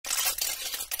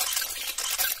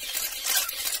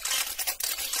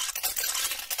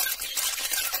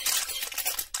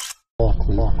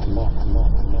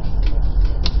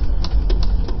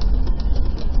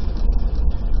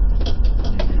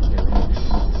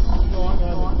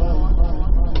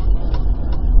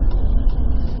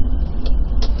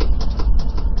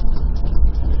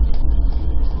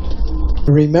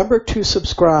Remember to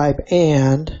subscribe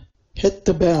and hit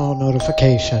the bell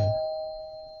notification.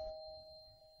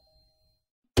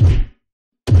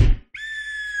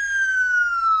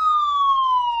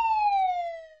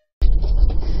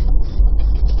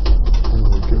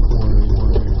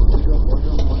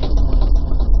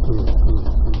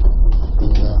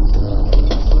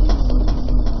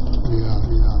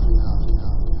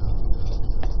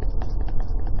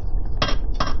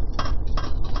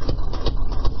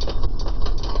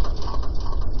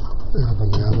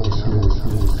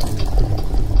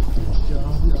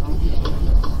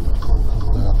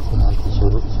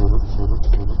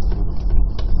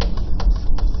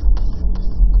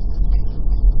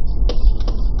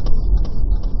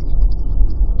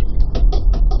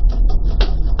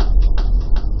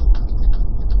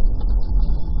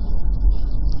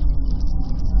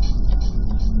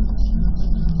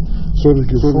 So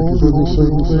did your phone do the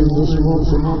same thing this month?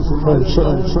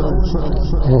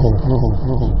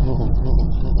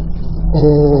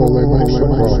 Oh, they might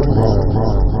shut off tomorrow.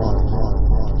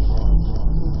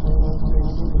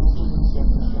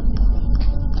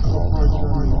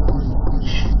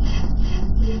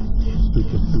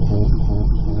 Stupid phone.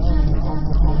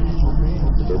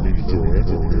 That means Joanne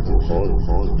will answer call.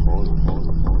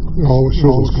 No,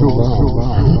 she'll just come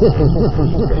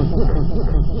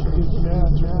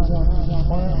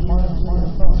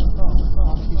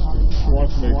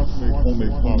Wants to make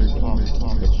homemade comics.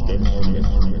 That's done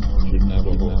shouldn't have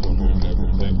a whole and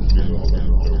everything.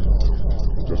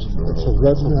 It's a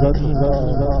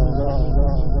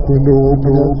window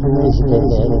opener is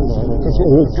about it's an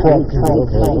old truck,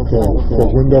 the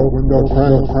window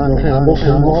handle.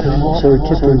 So he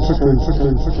took his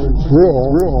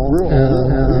grill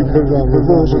and he put it on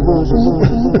reverse.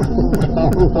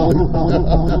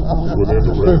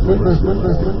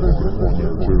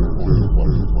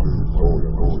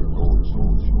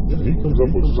 He comes up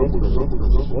with something as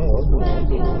well.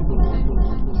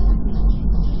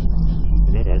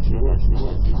 That actually.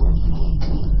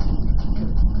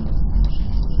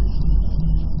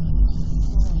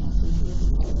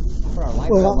 For our light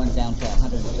bill went down to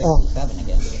 167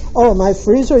 again. Oh, my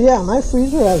freezer? Yeah, my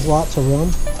freezer has lots of room.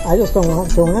 I just don't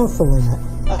want Joanne filling it.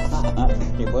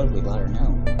 She would, we'd let her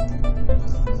know.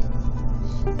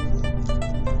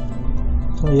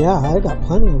 So yeah, I got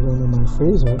plenty of room in my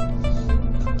freezer.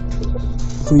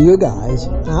 For you guys,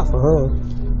 not for her.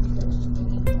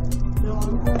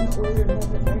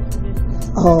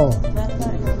 Oh.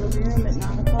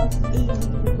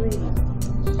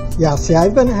 Yeah, see,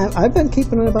 I've been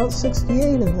keeping it about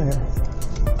 68 in there.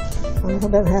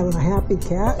 I've been having a happy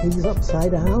cat. He's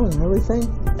upside down and everything.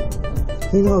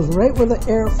 He knows right where the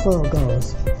airflow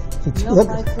goes. No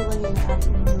isolating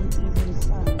afternoon, evening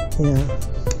sun. Yeah.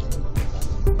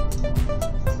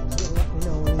 You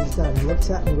know when he's done. He looks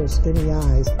at me with skinny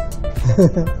eyes.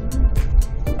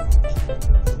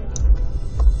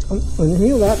 And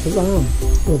he wraps his arm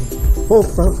with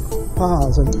both front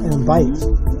paws and bites.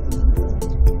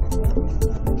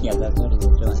 Yeah, that's what he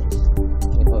was doing.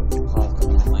 They put paws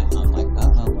on my arm like,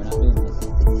 we're not doing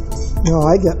this. No,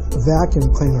 I get a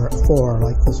vacuum cleaner at 4,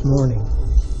 like this morning. I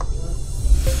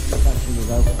thought she was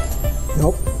over that.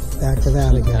 Nope, back to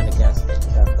that again. Kind of guessed that.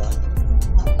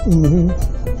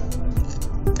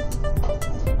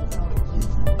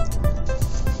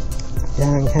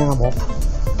 Dan Campbell.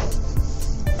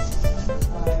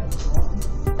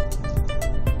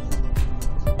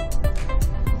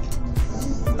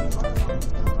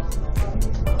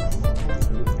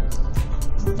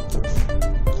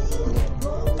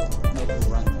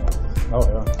 Oh,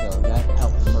 yeah. So that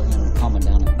helps for him calming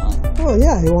down at night. Oh,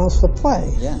 yeah, he wants to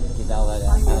play. Yeah, get all that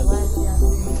out.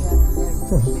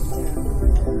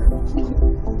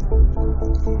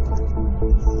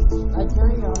 I tell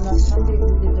you, on that Sunday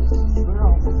we did the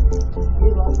grill. He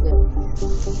loved it.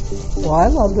 Well, I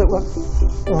loved it when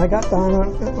I got down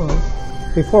on,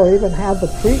 before I even had the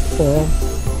treat for him,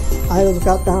 I just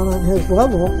got down on his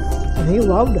level, and he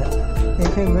loved it. He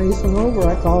came racing over,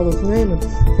 I called his name, and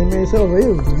he raced over, he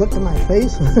was looking at my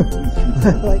face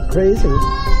like crazy.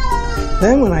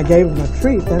 Then when I gave him a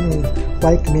treat, then he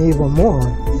liked me even more.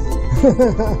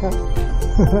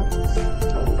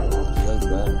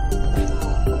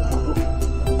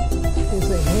 He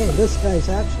said, hey, this guy's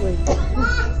actually...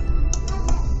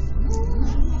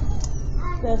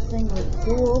 Best thing with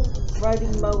dual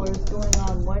riding mowers going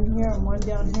on, one here and one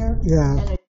down here. Yeah.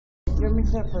 And a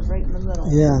except for right in the middle.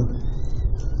 Yeah.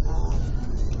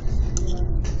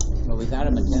 Well, we got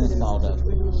him a tennis ball to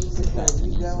sit back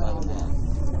and he's loving that.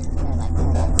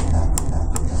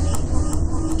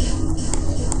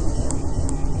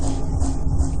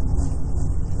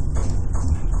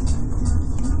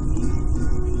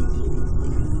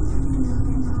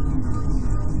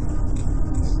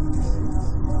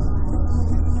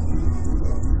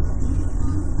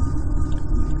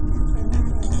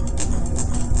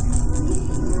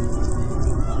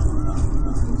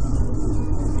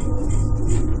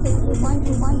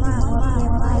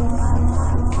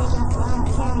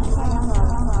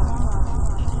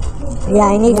 Yeah,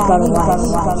 I need to go to lunch.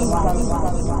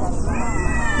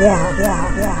 Yeah.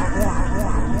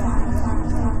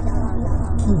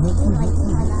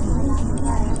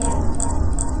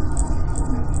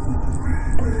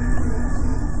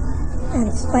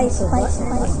 And spicy.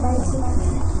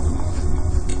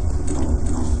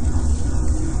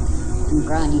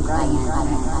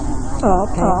 Oh,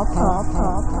 okay.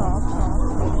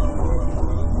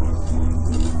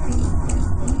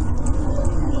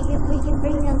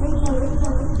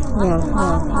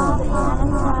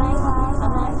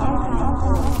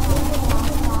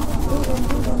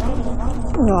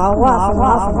 No, I'll wash them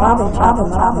off and chop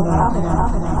them up.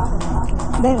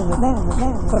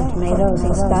 Put tomatoes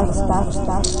and stuff,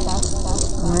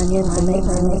 onions and make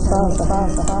them sauce.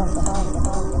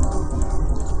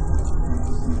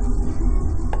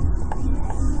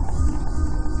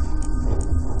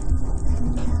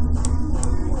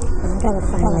 I've got to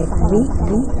find like wheat,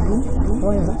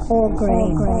 what is it, whole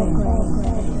grain.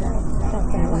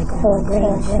 Like whole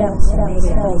grain chips, or maybe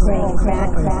whole grain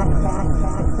crackers.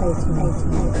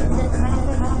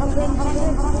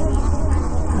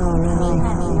 Oh, really?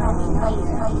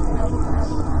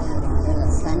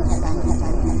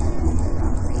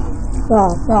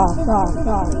 Well,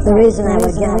 the reason I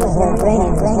would get the whole grain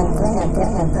is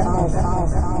different sauce.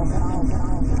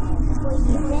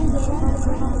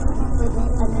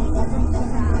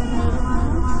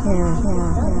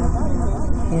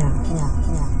 Yeah.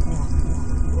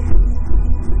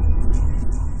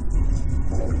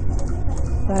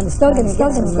 But I'm still going to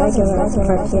get some regular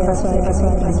tortillas so I can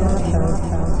make my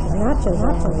nachos.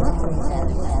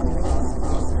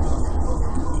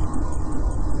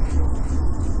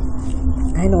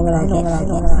 I know what I'll get.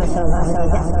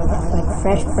 Like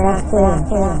fresh broccoli and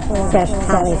fresh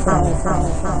cauliflower.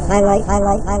 I like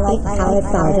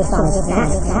cauliflower just so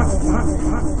fast.